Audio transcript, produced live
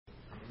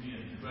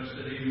Everybody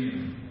said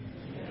amen.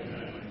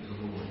 Praise the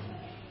Lord.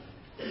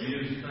 It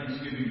is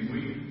Thanksgiving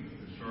week.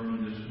 The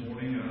sermon this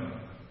morning, a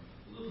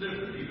little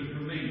different even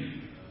for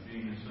me,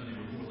 being the Sunday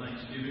before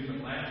Thanksgiving.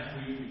 But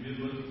last week we did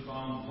look at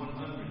Psalm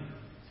 100.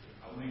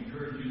 I would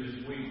encourage you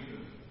this week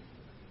to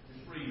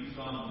just read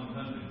Psalm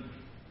 100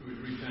 2 or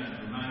 3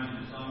 times. Remind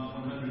you that Psalm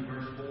 100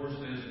 verse 4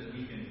 says that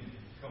we can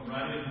come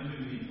right into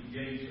the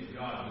gates of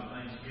God with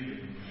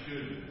thanksgiving. We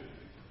should.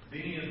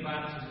 Then he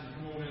invites us to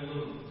come on in a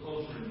little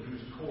closer into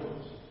his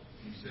courts.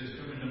 He says,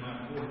 come into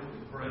my court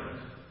with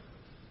praise.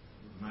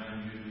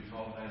 Remind you, we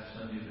talked last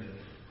Sunday that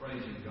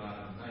praising God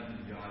and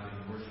thanking God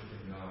and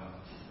worshiping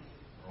God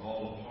are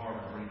all a part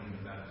of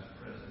bringing about his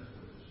presence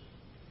with us.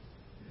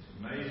 It's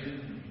amazing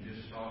when you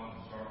just stop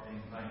and start being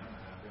thankful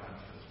how God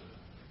shows up.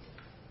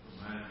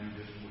 Remind you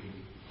this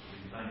week to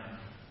be thankful,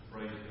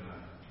 praise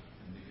God,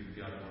 and to give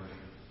God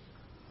worship.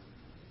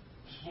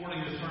 This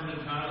morning the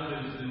sermon title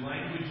is The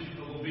Language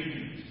of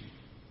Obedience.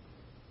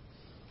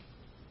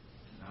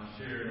 And I'll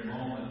share in a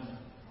moment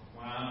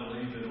why I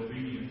believe that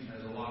obedience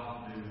has a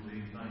lot to do with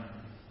being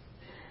thankful.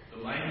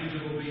 The language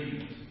of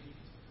obedience.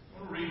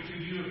 I want to read to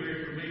you a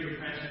very familiar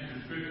passage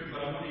of Scripture, but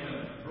I want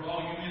to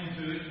draw you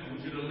into it. I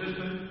want you to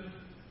listen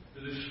to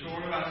this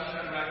story about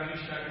Shadrach,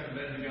 Meshach, and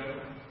Abednego.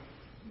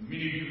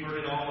 Many of you have heard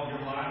it all of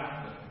your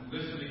life, but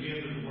listen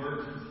again to the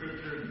words of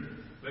Scripture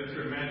and let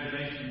your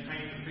imagination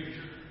paint the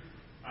picture.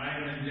 I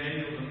am in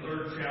Daniel, the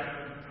 3rd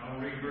chapter. I'll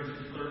read verses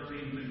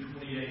 13 through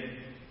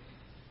 28.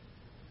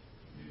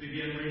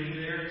 Begin reading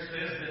there. It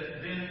says that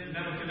then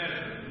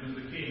Nebuchadnezzar, who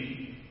was the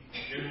king,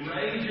 in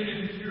rage and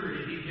in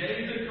fury, he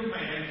gave the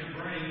command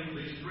to bring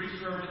these 3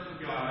 servants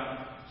of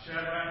God,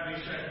 Shadrach,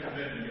 Meshach, and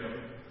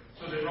Abednego.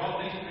 So they brought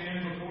these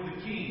men before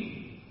the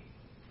king.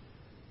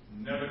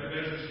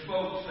 Nebuchadnezzar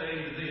spoke,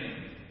 saying to them,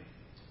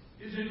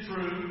 is it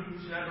true,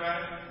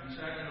 Shadrach,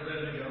 Meshach, and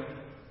Abednego,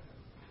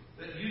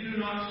 that you do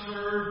not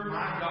serve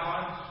my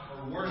gods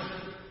or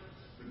worship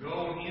the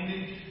golden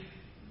image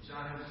which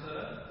I have set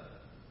up?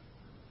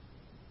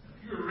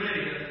 If you're ready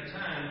at the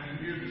time,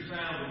 you hear the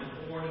sound of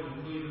the horn and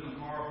the flute and the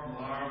harp and the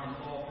lyre and the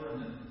psalter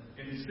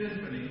and the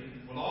symphony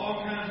with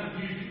all kinds of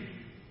music.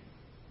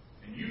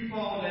 And you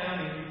fall down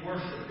and you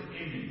worship the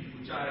image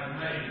which I have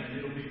made, and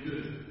it'll be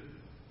good.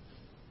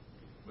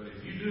 But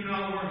if you do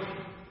not worship,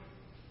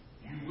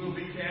 you will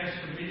be cast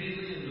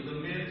immediately into the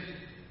midst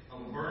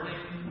of a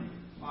burning,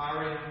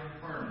 fiery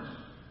furnace.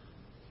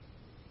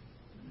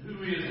 And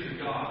who is the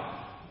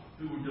God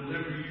who will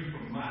deliver you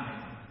from my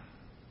hand?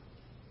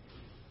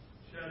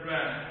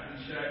 Shadrach,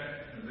 Meshach,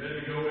 and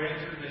Abednego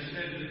answered, and they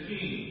said to the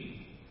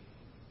king,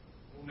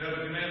 O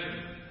Nebuchadnezzar,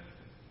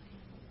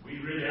 we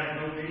really have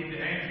no need to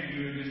answer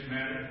you in this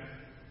matter.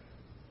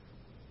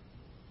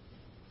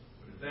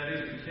 But if that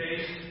is the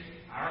case,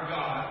 our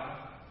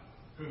God,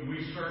 whom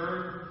we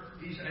serve,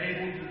 he's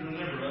able to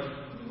deliver us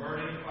from the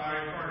burning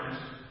fiery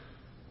furnace,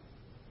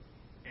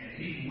 and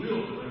he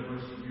will deliver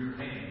us from your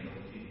hand,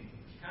 O king.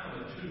 It's kind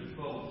of a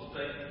twofold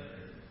statement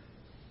there.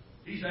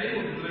 He's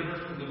able to deliver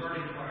us from the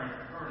burning fiery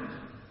furnace,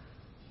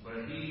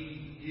 but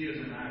he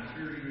is, and I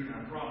assure you, and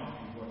I promise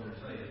you what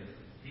they're saying,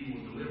 he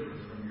will deliver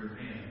us from your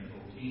hand,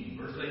 O king.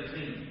 Verse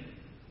 18.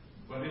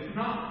 But if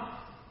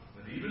not,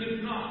 but even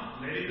if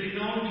not, let it be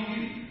known to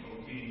you,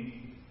 O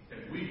king,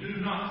 that we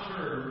do not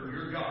serve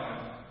your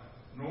gods,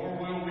 nor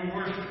will we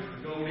worship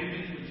the gold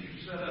image which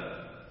you set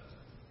up.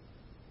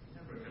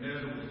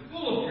 Nebuchadnezzar was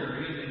full of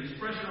fury, and the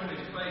expression on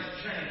his face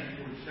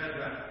changed towards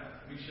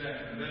Shadrach,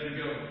 Meshach, and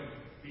Abednego.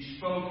 He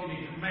spoke and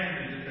he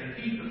commanded that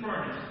they heat the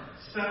furnace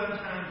 7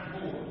 times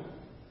more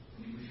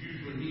than it was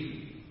usually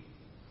heated.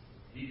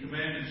 He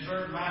commanded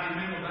certain mighty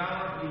men of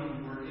valor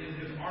who were in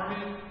his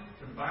army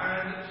to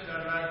bind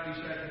Shadrach,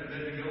 Meshach, and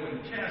Abednego and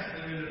cast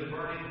them into the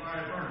burning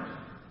fire furnace.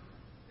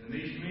 And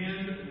these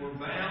men were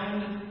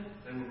bound.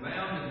 They were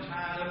bound and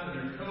tied up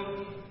in their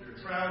coats,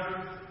 their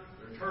trousers,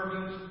 their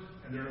turbans,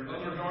 and their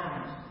other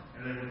garments,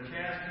 and they were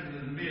cast into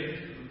the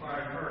midst of the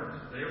fire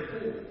furnace.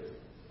 Therefore,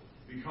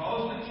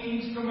 because the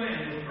king's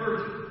command was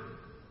urgent,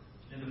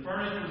 and the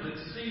furnace was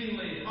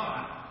exceedingly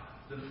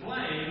hot, the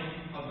flame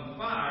of the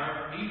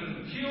fire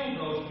even killed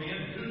those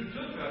men who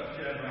took up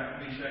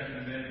Shadrach, Meshach,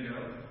 and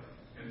Abednego.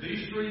 And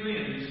these 3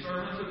 men, these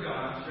servants of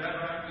God,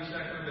 Shadrach,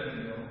 Meshach, and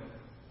Abednego,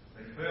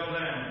 they fell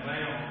down,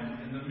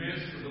 bound, in the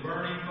midst of the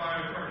burning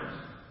fire furnace.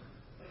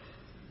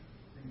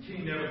 And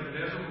King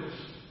Nebuchadnezzar was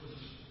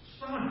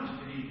astonished,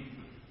 and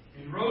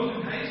he rose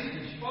in haste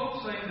and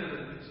spoke, saying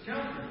to his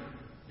counselors,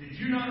 did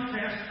you not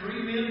cast 3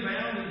 men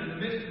bound into the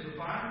midst of the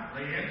fire?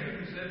 They answered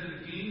and said to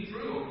the king,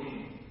 true, O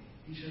king.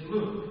 He said,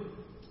 look,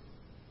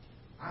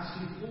 I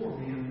see 4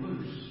 men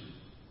loose,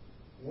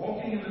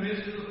 walking in the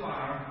midst of the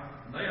fire,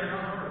 and they are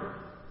not hurt.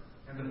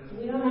 And the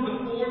form of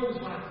the 4th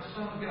was like the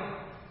Son of God.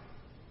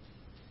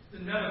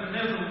 Then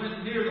Nebuchadnezzar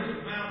went near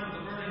the mouth of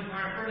the burning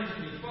fire furnace,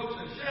 and he spoke,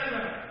 and said,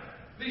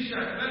 Shadrach,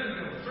 Meshach, and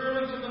Abednego,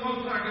 servants of the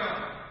Most High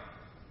God.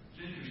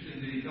 It's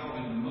interesting that he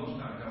called him the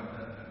Most High God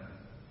that time.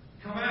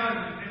 Come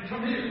out and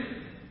come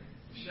here.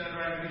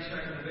 Shadrach,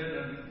 Meshach, and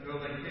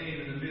Abednego, they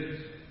came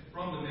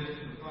from the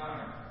midst of the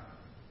fire.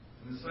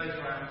 And the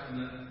satraps and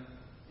the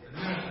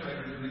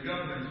administrators and the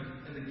governors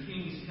and the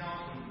king's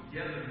council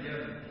gathered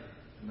together.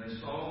 And they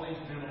saw these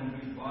men on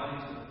whose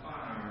bodies the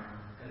fire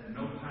had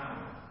no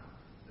power.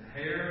 The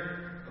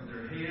hair of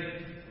their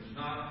head was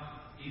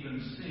not even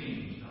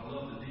singed. I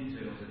love the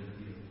details that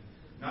he gives.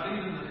 Not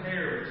even the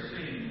hair was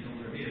singed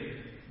on their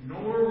head.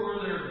 Nor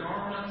were their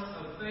garments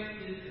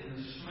affected, and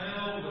the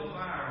smell of the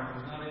fire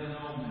was not even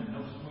on them.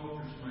 No smoke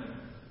or smell.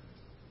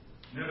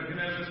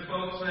 Nebuchadnezzar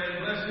spoke,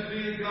 saying, Blessed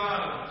be the God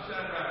of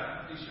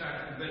Shadrach, Meshach,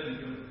 and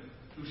Abednego,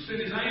 who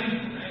sent his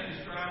angel. And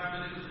describes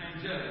that it was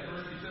angelic.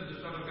 First he said the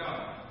Son of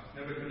God.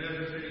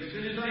 Nebuchadnezzar said he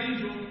sent his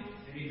angel,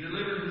 and he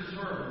delivered his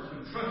servants who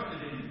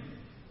trusted in him.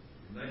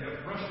 And they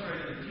have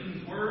frustrated the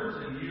king's words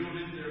and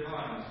yielded their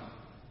bodies,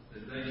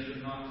 that they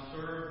should not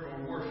serve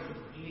or worship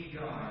any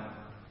god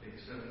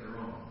except their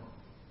own.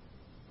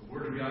 The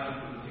Word of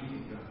God for the people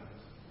of God.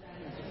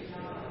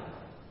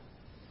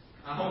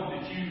 I hope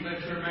that you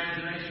let your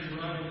imagination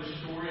run in this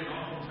story, and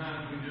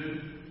oftentimes we do.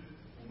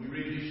 When we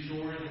read these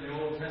stories in the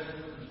Old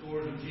Testament, the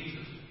stories of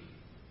Jesus.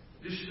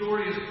 This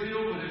story is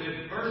filled with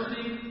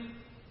adversity.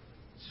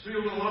 It's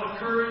filled with a lot of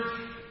courage.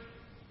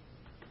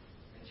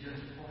 And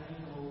just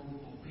plain old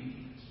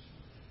obedience.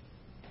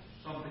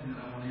 Something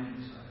that I want to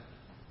emphasize.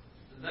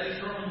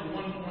 Today's sermon is a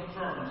one-point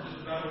sermon. It's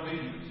just about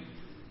obedience.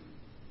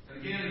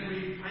 And again, as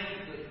we paint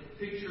the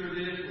picture of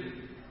this with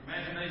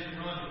imagination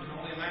runs, we can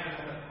only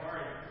imagine what that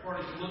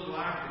party should look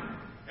like. And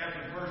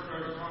after the first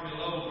service, Tommy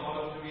Lowe brought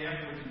up to me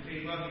afterwards and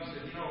came up and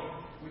said,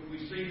 we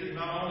see that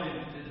not only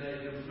did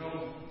there was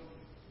no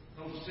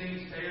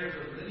sinks, tears,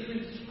 but they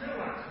didn't even smell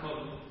like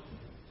smoke.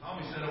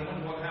 Tommy said, I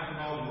wonder what happened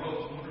to all the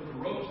ropes. I wonder if the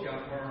ropes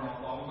got burned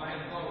off all of them. I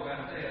hadn't thought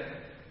about that.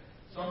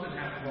 Something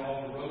happened to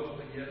all the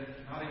ropes, but yet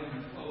not even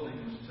the clothing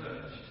was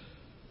touched.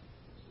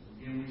 So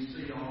again, we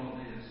see all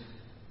of this.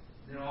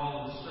 Then all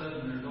of a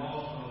sudden, there's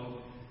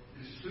also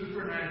this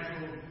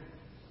supernatural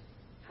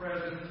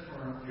presence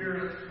or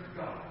appearance of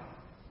God.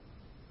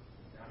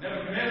 Now,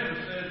 Nebuchadnezzar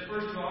says,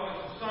 first of all,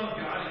 it's the Son of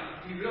God.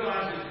 He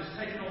realizes it's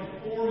taken on the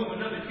form of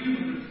another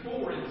human. There's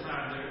four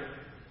inside there.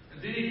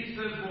 And then he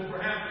says, well,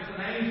 perhaps it's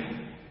an angel.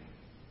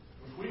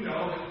 Which we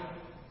know that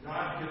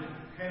God can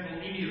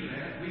handle any of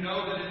that. We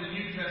know that in the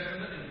New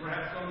Testament, and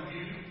perhaps some of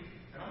you,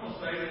 and I'm going to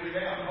say that we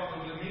have,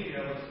 probably many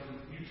of us,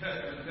 the New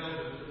Testament tells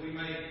us that we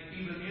may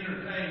even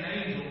entertain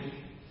angels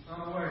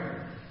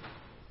unaware.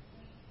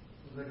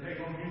 They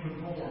take on human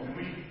form. And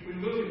we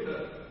look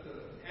at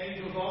the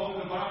angels all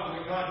through the Bible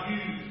that God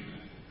used.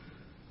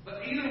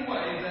 But either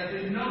way,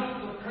 they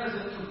denote the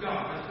presence of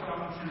God. That's what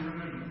I want you to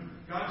remember.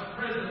 God's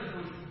presence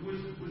was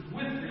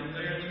with them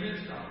there in the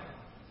midst of it.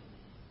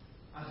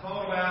 I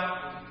thought about,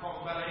 as we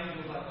talked about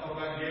angels, I thought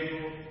about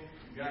Gabriel.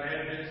 We've got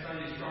Advent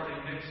Sunday starting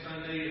next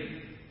Sunday.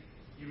 And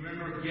you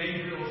remember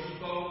Gabriel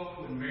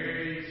spoke when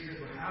Mary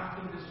said, well, how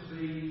can this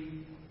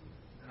be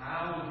that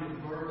I will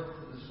give birth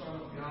to the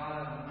Son of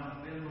God and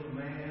not been with a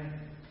man?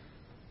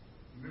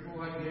 Remember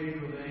what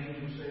Gabriel the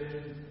angel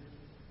said?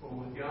 For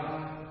with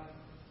God,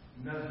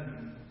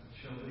 nothing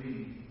shall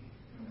be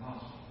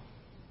impossible.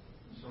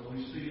 And so we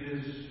see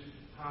this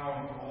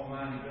powerful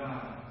Almighty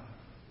God,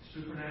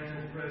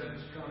 supernatural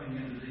presence coming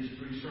into these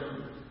three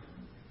servants.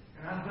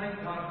 And I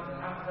thank God for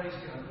that. I praise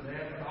God for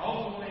that. But I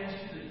also want to ask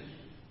you this.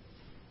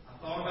 I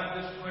thought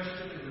about this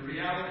question and the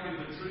reality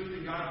of the truth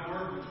in God's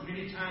Word, which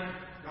many times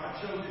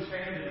God shows His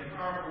hand in a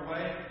powerful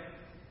way.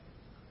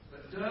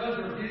 But does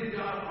or did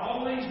God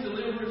always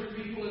deliver His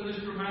people in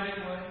this dramatic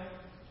way?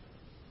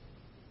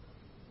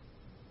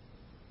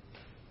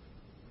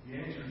 The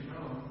answer is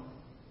no.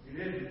 He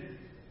didn't.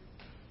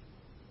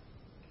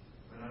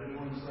 But I do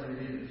want to say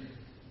this,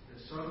 that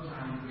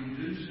sometimes we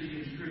do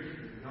see in Scripture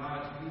that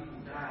God's people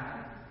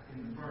died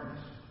in the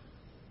furnace.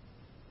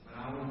 But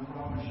I will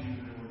promise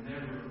you they were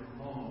never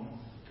alone,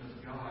 because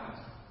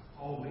God's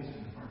always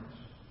in the furnace.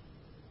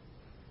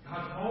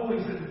 God's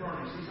always in the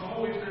furnace. He's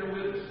always there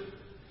with us.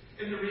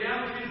 And the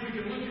reality is we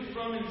can look at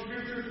some in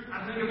Scripture.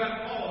 I think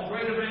about Paul, the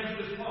great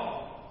evangelist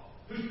Paul,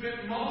 who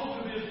spent most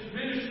of his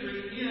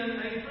ministry in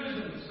a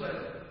prison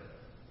cell.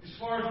 As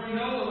far as we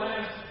know, the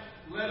last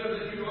letter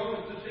that he wrote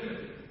was to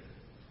Timothy.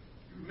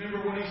 You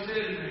remember what he said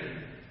in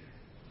there?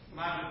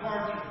 My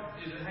departure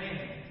is at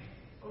hand.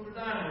 Those are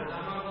dying words.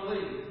 I'm not going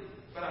to leave.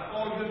 But I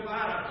fought a good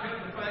fight. I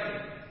kept the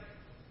faith.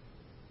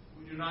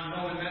 We do not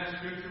know in that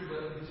Scripture,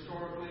 but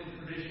historically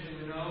and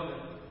traditionally we know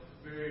that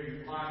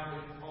very likely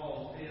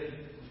Paul's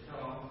head was cut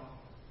off.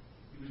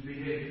 He was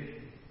beheaded.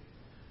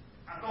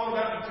 I thought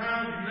about the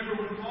time, you remember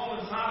when Paul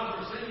and Silas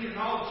were singing and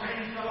all the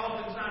chains fell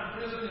off inside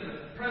prison and the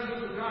presence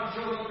of God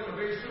showed up in a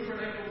very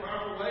supernatural,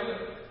 powerful way.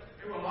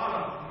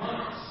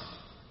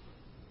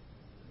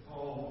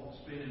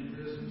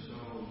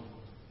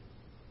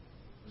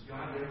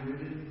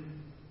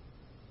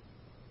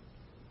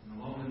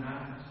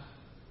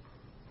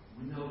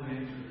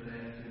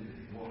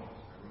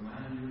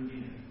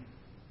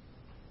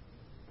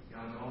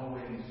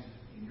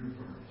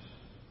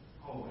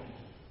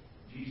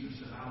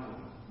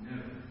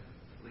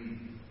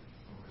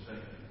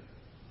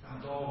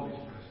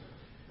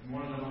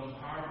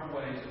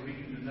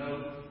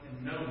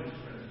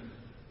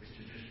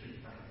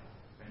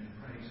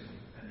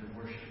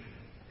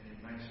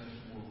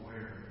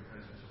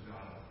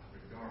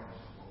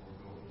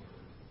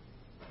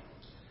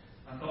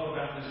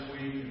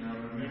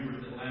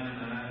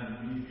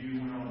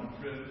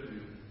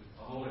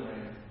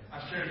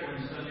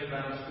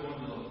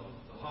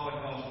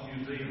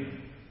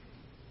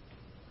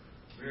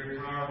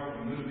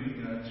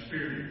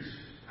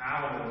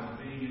 hours of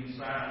being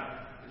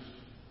inside this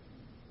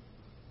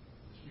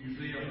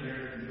museum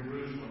there in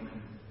Jerusalem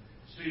and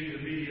seeing the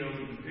videos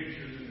and the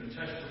pictures and the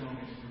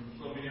testimonies from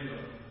so many of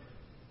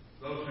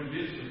those who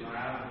did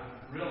survive,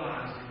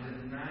 realizing that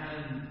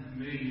 9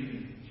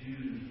 million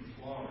Jews were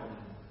slaughtered.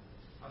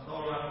 I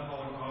thought about the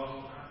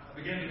Holocaust. I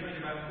began to think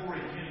about Corrie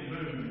ten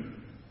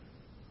Boom.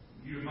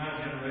 You of my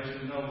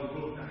generation know the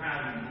book The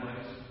Hiding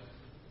Place.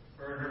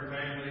 Her and her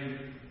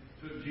family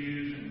took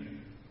Jews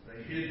and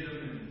they hid them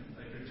and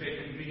they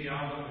protected many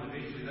of them, but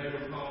eventually they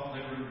were caught and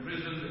they were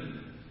imprisoned, and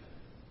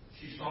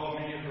she saw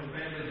many of her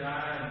family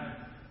die, and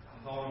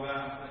I thought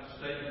about that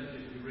statement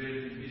that we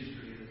read in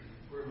history of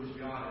where was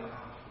God at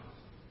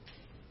Auschwitz.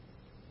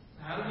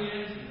 How do we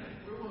answer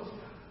that? Where was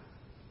God?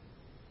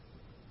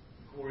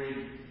 Corrie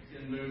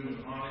ten Boom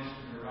was honest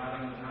in her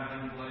writing of The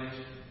Hiding Place,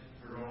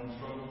 her own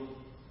struggles,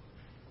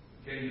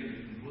 came to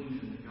the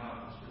conclusion that God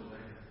was still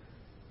there.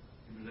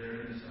 He was there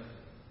in the sun.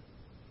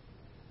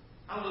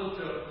 I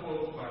looked up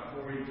quotes by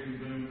Corrie ten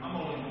Boom. I'm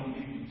only going to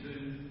give you 2.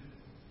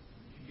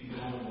 You can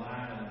go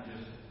online and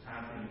just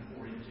type in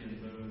Corrie ten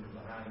Boom or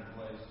The Hiding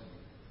Place and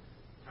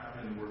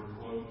type in the word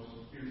quotes.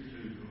 Here's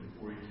 2 from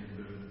Corrie ten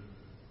Boom.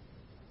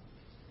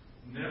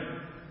 Never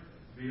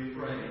be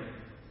afraid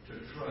to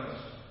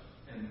trust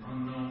an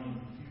unknown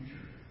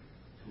future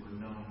to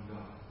a known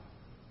God.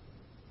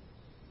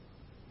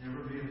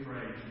 Never be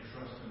afraid to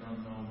trust an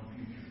unknown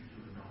future to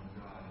a known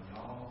God. And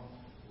y'all,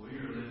 we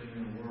are living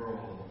in a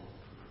world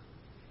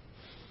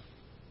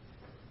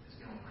that's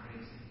going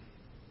crazy.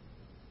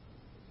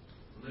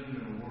 We're living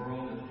in a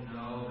world that we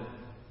know that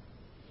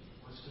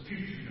what's the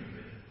future going to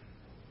be?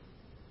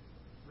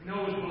 We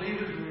know as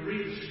believers when we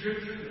read the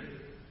Scripture that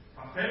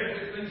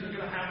prophetically things are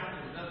going to happen.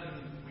 There's nothing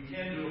we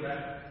can do about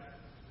it.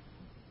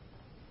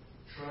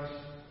 Trust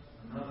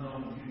an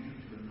unknown future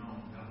to a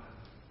known God.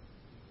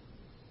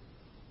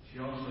 She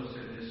also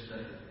said this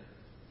statement: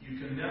 you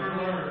can never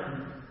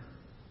learn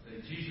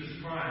that Jesus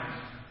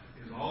Christ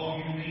is all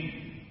you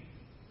need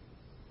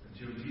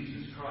until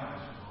Jesus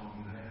Christ is all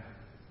you have.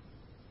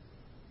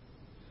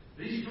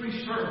 These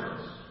 3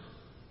 servants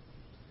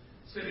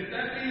said, if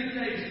that be the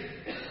case,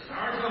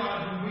 our God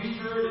whom we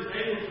serve is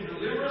able to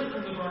deliver us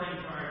from the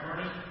burning fire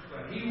furnace,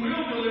 but He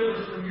will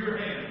deliver us from your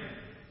hand.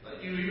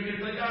 But you, even if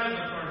they died in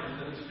the furnace,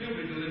 they would still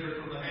be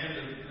delivered from the hand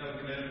of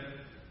Nebuchadnezzar.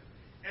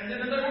 And then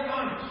they were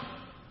honest.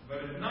 But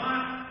if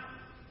not,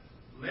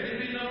 let it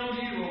be known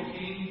to you, O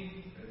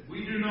king, that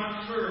we do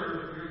not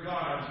serve your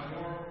gods,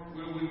 nor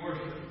will we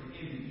worship the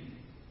image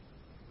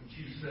which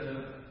you set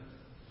up.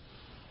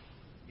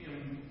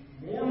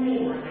 More and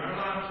more in our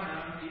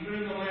lifetime, even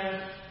in the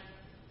last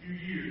few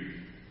years,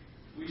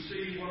 we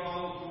see what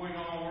all is going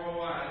on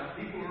worldwide.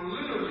 People are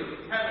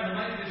literally having to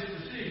make this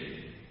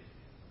decision.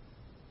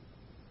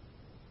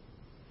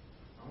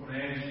 I want to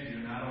ask you,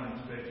 and I don't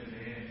expect you to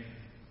answer.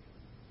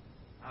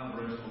 I've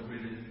wrestled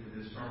with it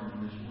with this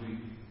sermon this week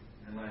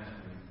and last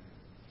week.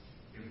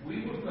 If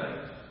we were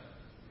faced,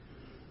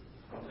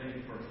 I'll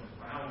take it personally,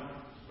 if I was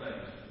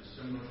faced with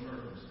similar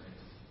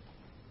circumstances,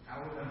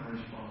 how would I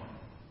respond?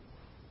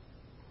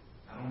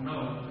 I don't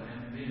know, because I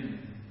haven't been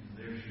in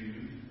their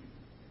shoes.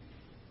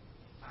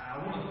 I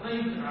want to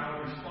think that I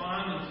would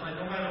respond and say,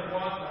 no matter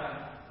what,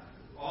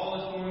 all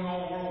that's going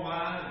on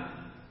worldwide, and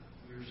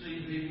we're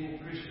seeing people,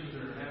 Christians,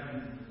 that are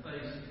having to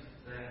face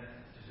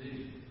that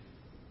decision.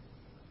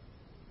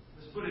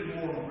 Let's put it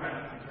more in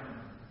practical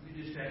terms.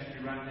 You just ask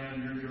me right now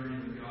in your journey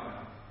with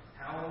God,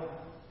 how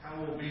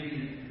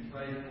obedient and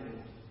faithful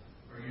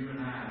are you and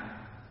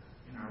I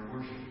in our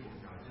worship for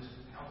God? Just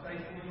how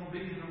faithful and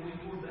obedient are we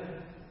toward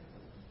that?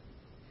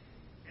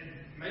 And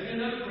maybe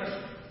another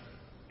question.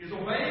 Is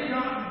obeying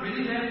God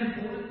really that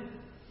important?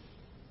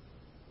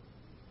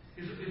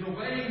 Is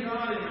obeying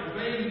God and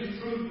obeying His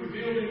truth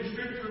revealed in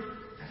Scripture,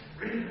 that's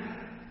really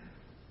matter?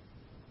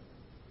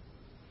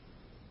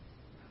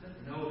 I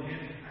don't know the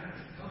answer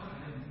matters to God,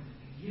 and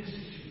yes,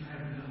 it should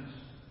matter to us.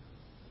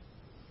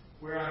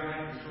 Where I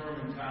got the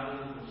sermon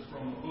title was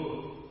from a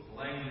book, The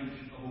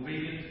Language of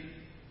Obedience.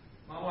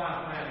 My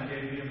wife Patty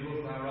gave me a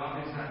book by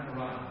Ravi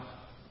Zacharias.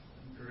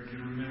 I encourage you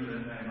to remember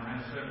that name.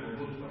 I have several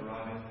books by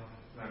Ravi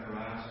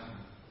Zacharias.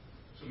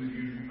 Some of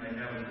you may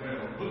have as well.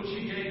 The book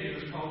she gave me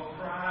was called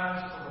Cries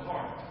of the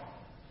Heart.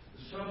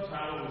 The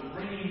subtitle was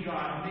Bringing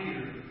God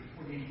Near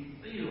When He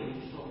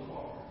Feels So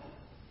Far.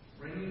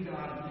 Bringing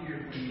God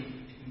Near When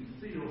He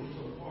Feels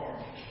So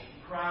Far.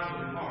 Cries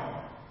of the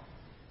Heart.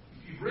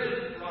 If you've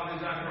read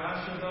Ravi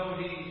Zacharias, you'll know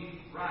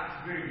he writes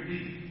very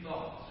deep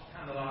thoughts,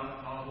 kind of like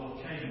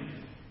Oswald Chambers.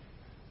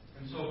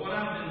 And so what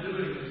I've been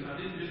doing is I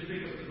didn't just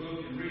pick up the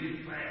book and read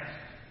it fast.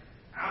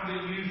 I've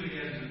been using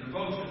it as a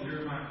devotion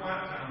during my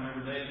quiet time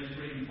every day, just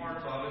reading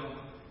parts of it.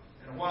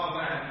 And a while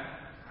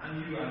back, I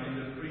knew I'd end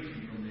up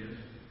preaching from this.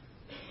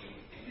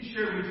 Let me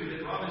share with you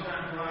that Ravi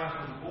Zacharias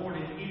was born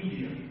in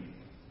India.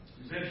 He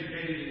was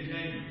educated in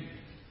Cambridge.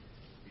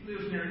 He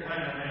lives near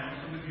Atlanta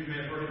now. Some of you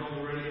may have heard him on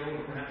the radio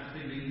or perhaps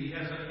TV. He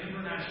has an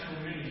international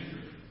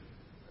ministry.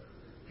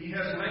 He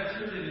has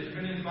lectured and has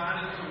been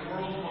invited to the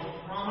world's most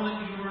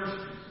prominent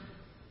universities.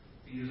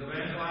 He has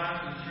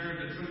evangelized and shared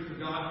the truth of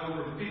God in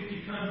over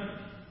 50 countries.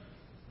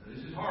 Now,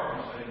 this is Harvey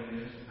saying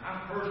this.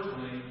 I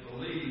personally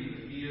believe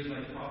that he is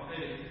a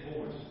prophetic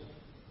voice,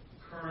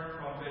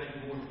 current prophetic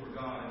voice for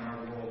God in our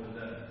world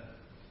today.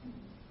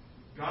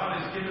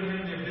 God has given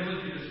him the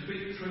ability to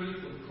speak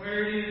truth with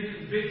clarity and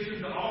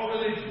conviction to all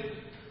religions.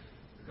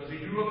 Because he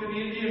grew up in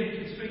India, he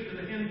can speak to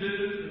the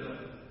Hindu, to the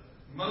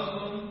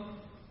Muslim,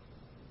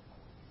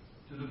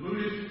 to the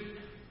Buddhist.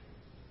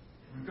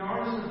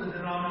 Regardless of the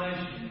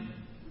denomination,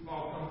 we've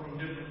all come from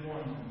different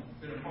ones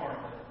and been a part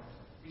of it.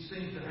 He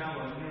seems to have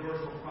a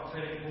universal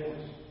prophetic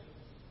voice.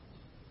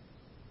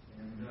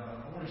 And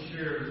I want to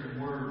share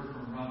some words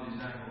from Ravi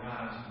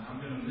Zacharias, and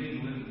I'm going to lead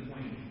in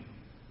between.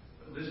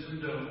 But listen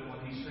to what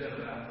he said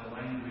about the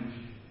language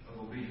of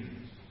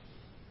obedience.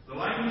 The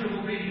language of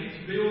obedience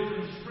builds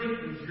and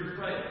strengthens your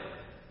faith.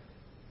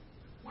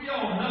 We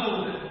all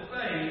know that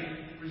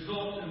faith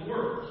results in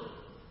works,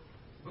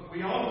 but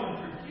we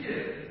often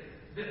forget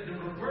that the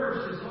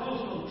reverse is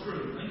also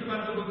true. Think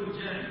about the book of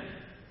James.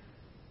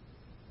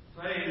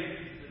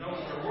 Faith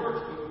denotes our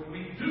works, but when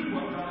we do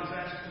what God has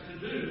asked us to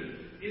do,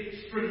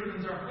 it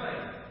strengthens our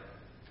faith.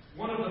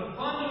 One of the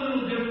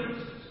fundamental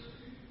differences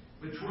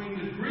between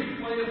the Greek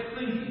way of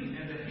thinking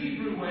and the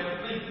Hebrew way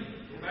of thinking.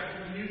 Go back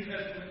to the New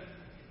Testament,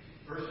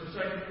 1 and 2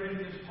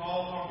 Corinthians,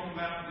 Paul talking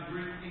about the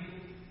Greek people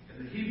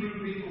and the Hebrew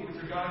people,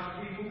 which are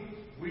God's people.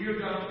 We are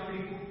God's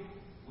people.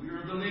 We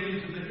are the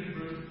lineage of the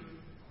Hebrew.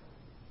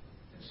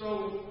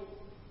 So,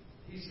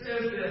 he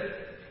says that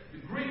the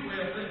Greek way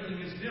of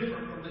thinking is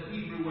different from the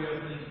Hebrew way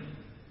of thinking.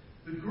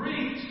 The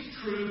Greeks'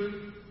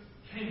 truth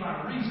came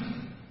by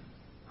reason.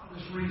 Not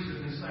just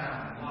reason and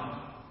sound and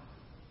logic.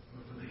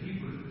 But for the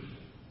Hebrews,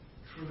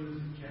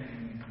 truth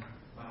came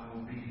by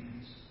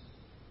obedience.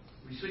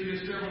 We see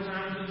this several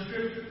times in the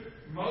Scripture.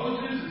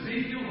 Moses,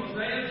 Ezekiel,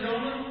 Hosea,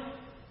 Jonah,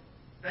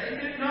 they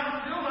did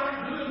not feel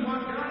like doing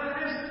what God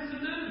had asked them to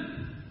do.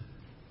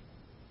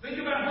 Think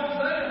about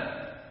Hosea,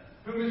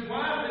 whom his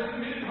wife had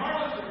committed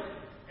harlotry.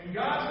 And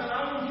God said,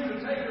 I want you to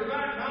take her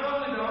back. Not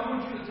only do I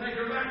want you to take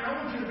her back,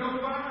 I want you to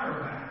go buy her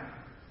back.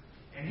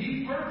 And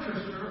he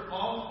purchased her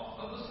off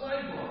of the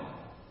slave block.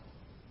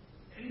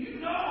 And you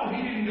know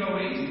he didn't go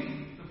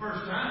easy the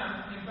first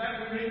time. In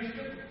fact, we read the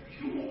Scripture.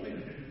 You want me to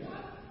do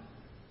what?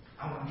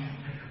 I want you to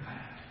take her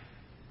back.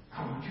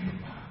 I want you to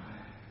buy her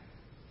back.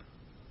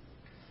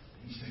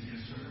 He said,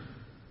 yes, sir.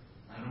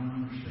 I don't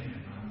understand,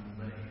 but I'm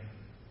obeying.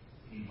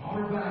 And he bought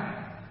her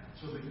back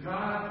so that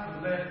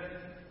God could let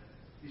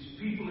his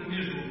people in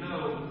Israel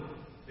know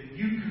that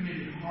you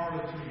committed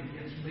harlotry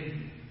against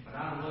me, but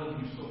I love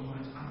you so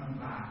much, I'm going to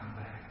buy you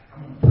back.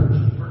 I'm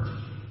going to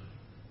purchase you.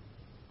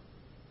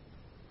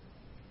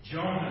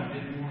 Jonah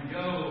didn't want to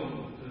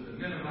go to the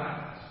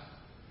Ninevites.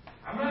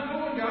 I'm not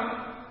going,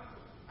 God.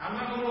 I'm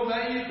not going to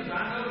obey you because I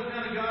know the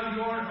kind of God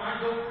you are. If I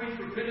go preach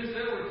repentance,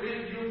 they'll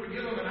repent, you'll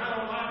forgive them, and I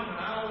don't like them, and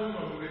I don't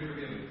want them to be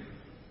forgiven.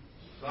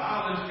 So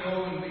I'll just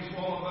go and be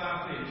swallowed by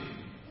a fish.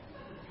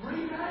 3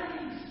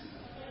 days.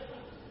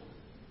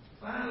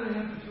 Finally,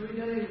 after 3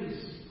 days,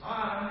 all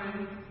right, I'm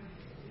ready.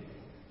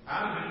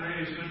 I'd have been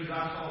ready as soon as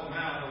I saw the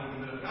mouth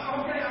open up.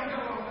 Oh, okay, I'll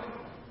go.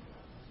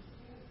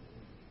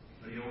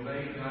 But he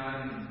obeyed God,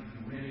 and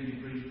he went and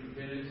he preached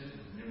repentance,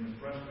 and then was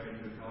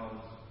frustrated because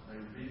they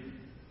repented.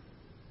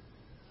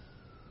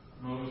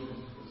 Moses,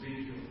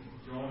 Ezekiel,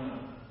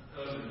 Jonah,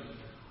 others.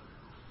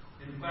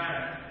 In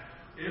fact,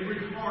 every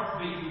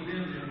heartbeat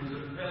within them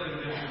was impelling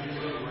them to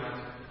do otherwise.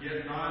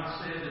 Yet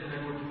God said that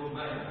they were to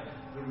obey.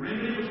 The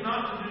remedy was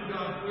not to do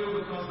God's will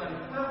because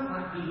they felt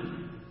like doing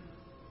it.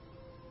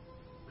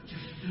 But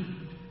just do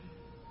it.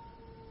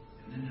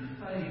 And then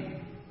their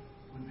faith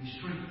would be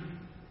strengthened.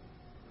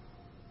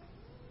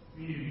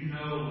 Many of you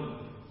know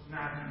the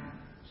Nike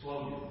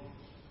slogan.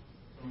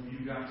 Some of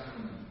you got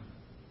some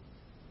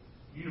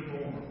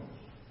uniforms,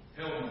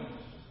 helmets,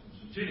 and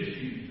some tennis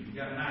shoes. You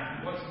got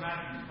Nike. What's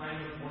Nike's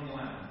famous one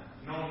line?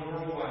 Known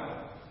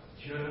worldwide.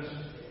 Just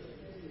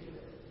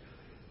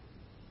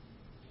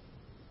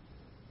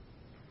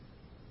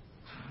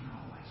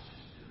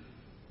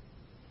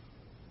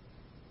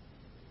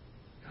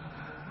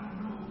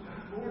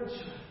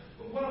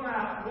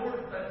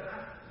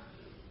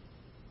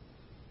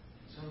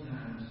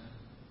sometimes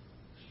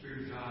the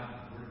Spirit of God and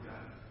the Word of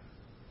God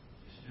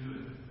just do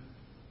it.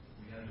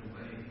 We have to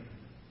obey.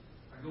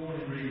 I go on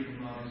and read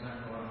from Ravi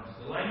Zacharias.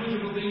 The language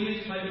of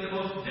obedience may be the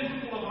most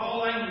difficult of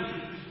all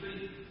languages we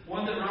speak,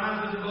 one that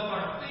rises above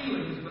our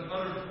feelings but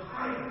utters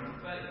great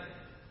faith.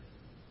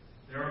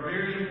 There are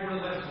very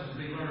important lessons to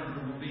be learned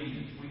from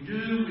obedience. We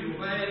do, we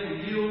obey, we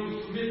yield,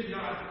 we submit to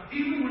God,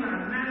 even when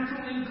our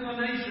natural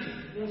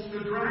inclination wants to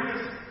drag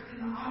us in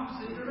the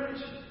opposite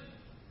direction.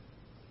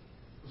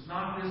 Was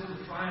not this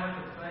the triumph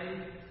of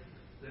faith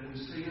that we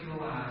see in the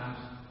lives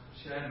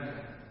of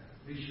Shadrach,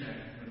 Meshach,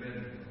 and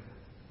Abednego?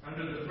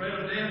 Under the threat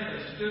of death,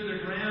 they stood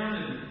their ground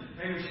and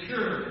they were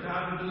sure that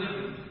God would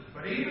deliver them.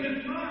 But even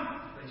if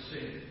not, they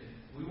said,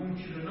 we want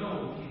you to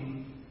know,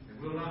 King, that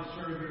we'll not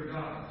serve your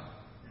gods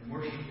and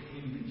worship the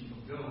image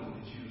of gold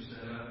that you have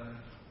set up.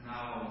 And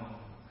I'll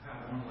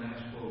have one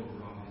last quote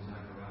of Ravi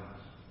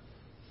Zacharias.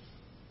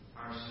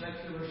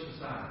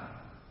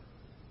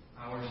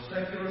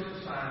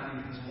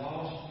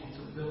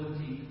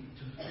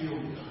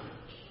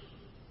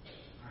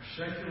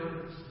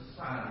 secular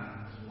society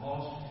has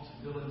lost its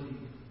ability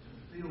to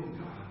feel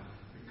God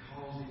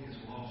because it has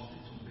lost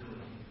its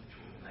ability to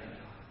obey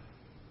God.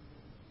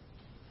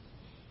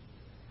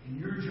 In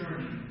your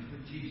journey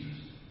with Jesus,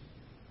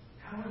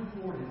 how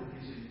important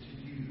is it to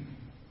you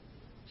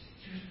to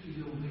just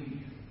be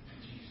obedient to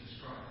Jesus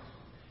Christ?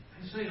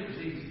 I say it was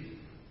easy.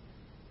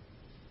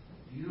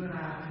 You and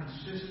I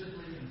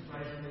consistently and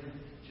faithfully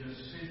just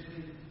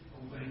simply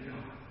obey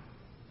God.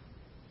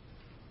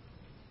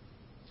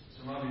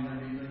 Some of you may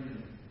be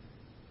thinking,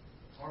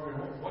 Harvey,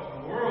 what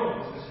in the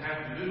world does this have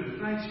to do with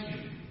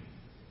Thanksgiving?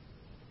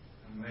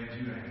 I'm glad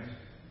you asked.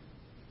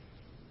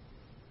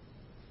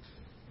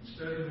 In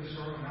studying this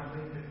sermon, I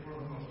think that one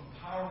of the most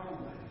powerful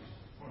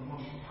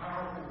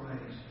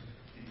ways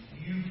that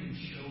you can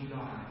show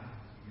God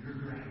your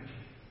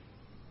gratitude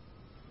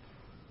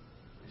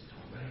is to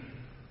obey Him.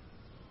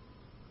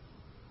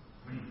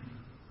 I mean,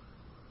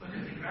 look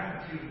at the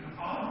gratitude and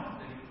the honor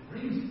that it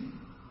brings Him.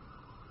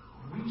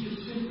 When we just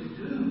simply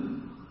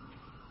do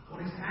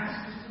what He's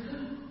asked us to do.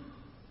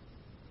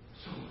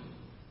 So,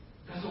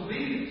 does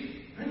obedience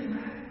really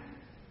matter?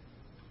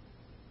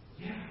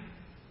 Yeah.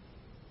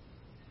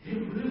 It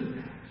really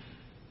matters.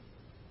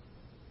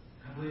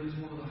 I believe it's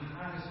one of the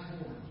highest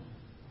forms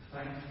of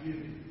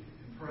thanksgiving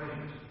and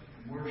praise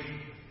and worship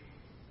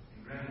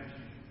and gratitude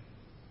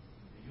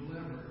that you'll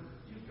ever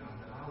give God,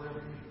 that I'll ever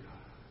give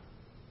God.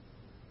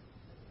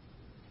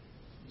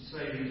 You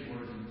say these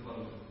words in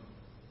closing.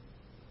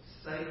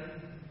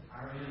 Satan,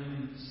 our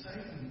enemy,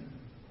 Satan,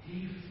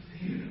 he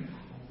fears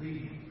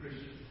obedient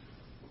Christians.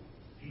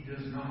 He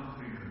does not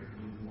fear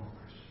lukewarm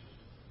Christians.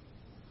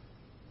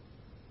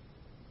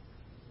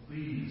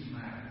 Obedience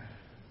matters.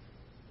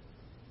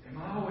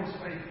 Am I always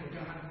faithful to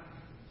God?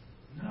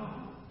 No.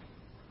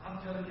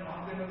 I'm telling you,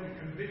 I've been under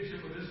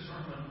conviction with this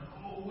sermon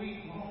all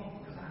week long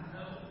because I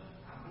know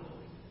I blow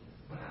it.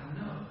 But I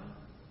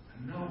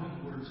know what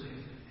the Word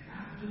says. And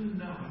I do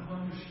know, I've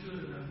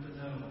understood enough to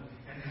know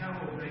and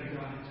have obeyed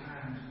God at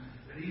times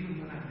that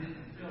even when I didn't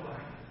feel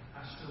like it,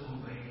 I still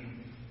obeyed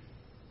Him.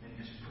 And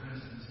His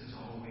presence is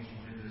always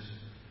with us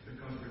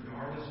because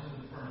regardless of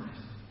the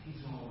furnace,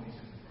 He's always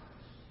in the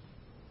furnace.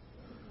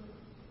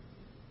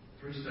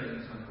 3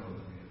 statements I'm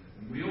closing with.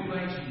 When we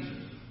obey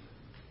Jesus,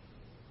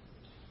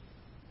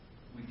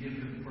 we give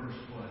Him first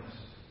place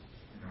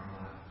in our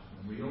lives.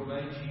 When we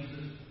obey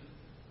Jesus,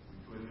 we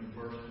put Him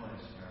first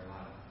place in our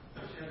lives.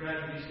 Stand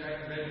ready to be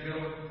stacked, ready to go.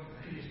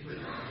 He just put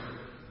it right.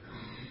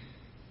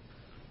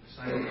 The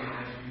same thing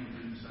I ask you to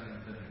do the same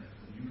thing.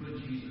 When you put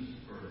Jesus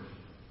first,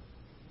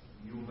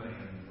 when you obey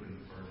Him, you put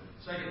Him first.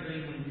 Second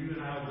thing, when you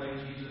and I obey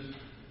Jesus,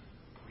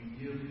 we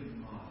give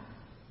Him honor.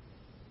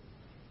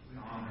 We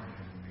honor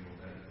Him when we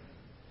obey Him.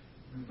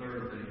 And the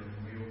third thing,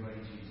 when we obey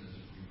Jesus,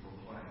 we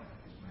proclaim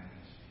His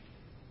majesty.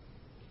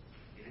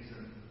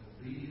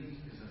 Obedience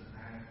is an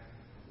act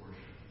of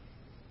worship.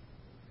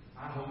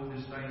 I hope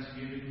this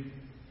Thanksgiving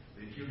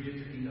that you'll get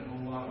to eat a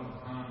whole lot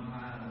of pecan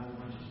pie and a whole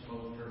bunch of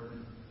smoked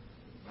turkey.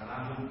 But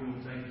I hope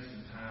you'll take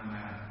some time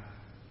out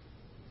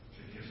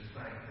to just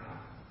thank God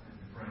and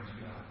to praise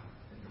God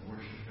and to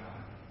worship God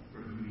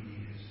for who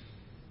He is.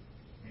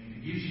 And if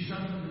He gives you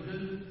something to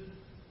do,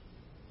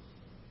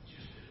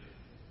 just do it.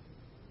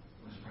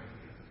 Let's pray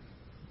together.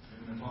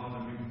 Heavenly Father,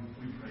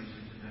 we praise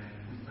You today.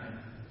 We thank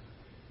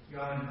You.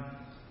 God,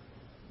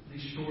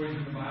 these stories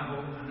in the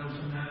Bible, I know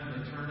sometimes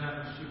they turned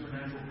out with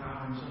supernatural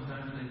power and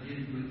sometimes they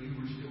didn't, but You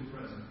were still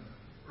present.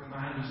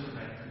 Remind us of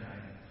that today.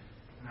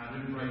 And I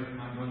do pray for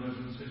my brothers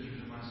and sisters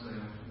and myself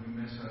when we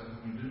mess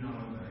up, when we do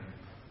not obey.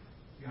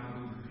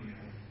 God, we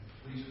repent.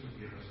 Please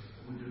forgive us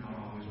that we do not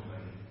always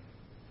obey You.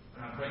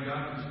 And I pray,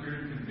 God, for the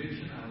spirit of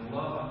conviction, out of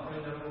love, I pray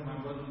that over my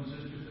brothers and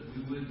sisters that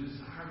we would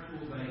desire to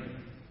obey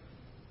You.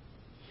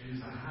 It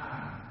is a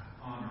high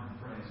honor,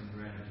 praise, and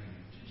gratitude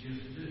to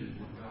just do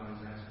what God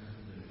has asked us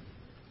to do.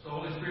 So,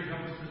 Holy Spirit,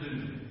 help us to do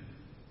that.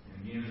 And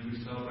again, as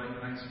we celebrate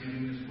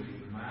Thanksgiving this week,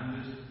 remind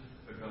us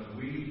because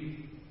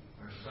we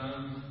are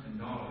sons and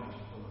daughters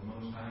of the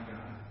Most High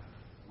God.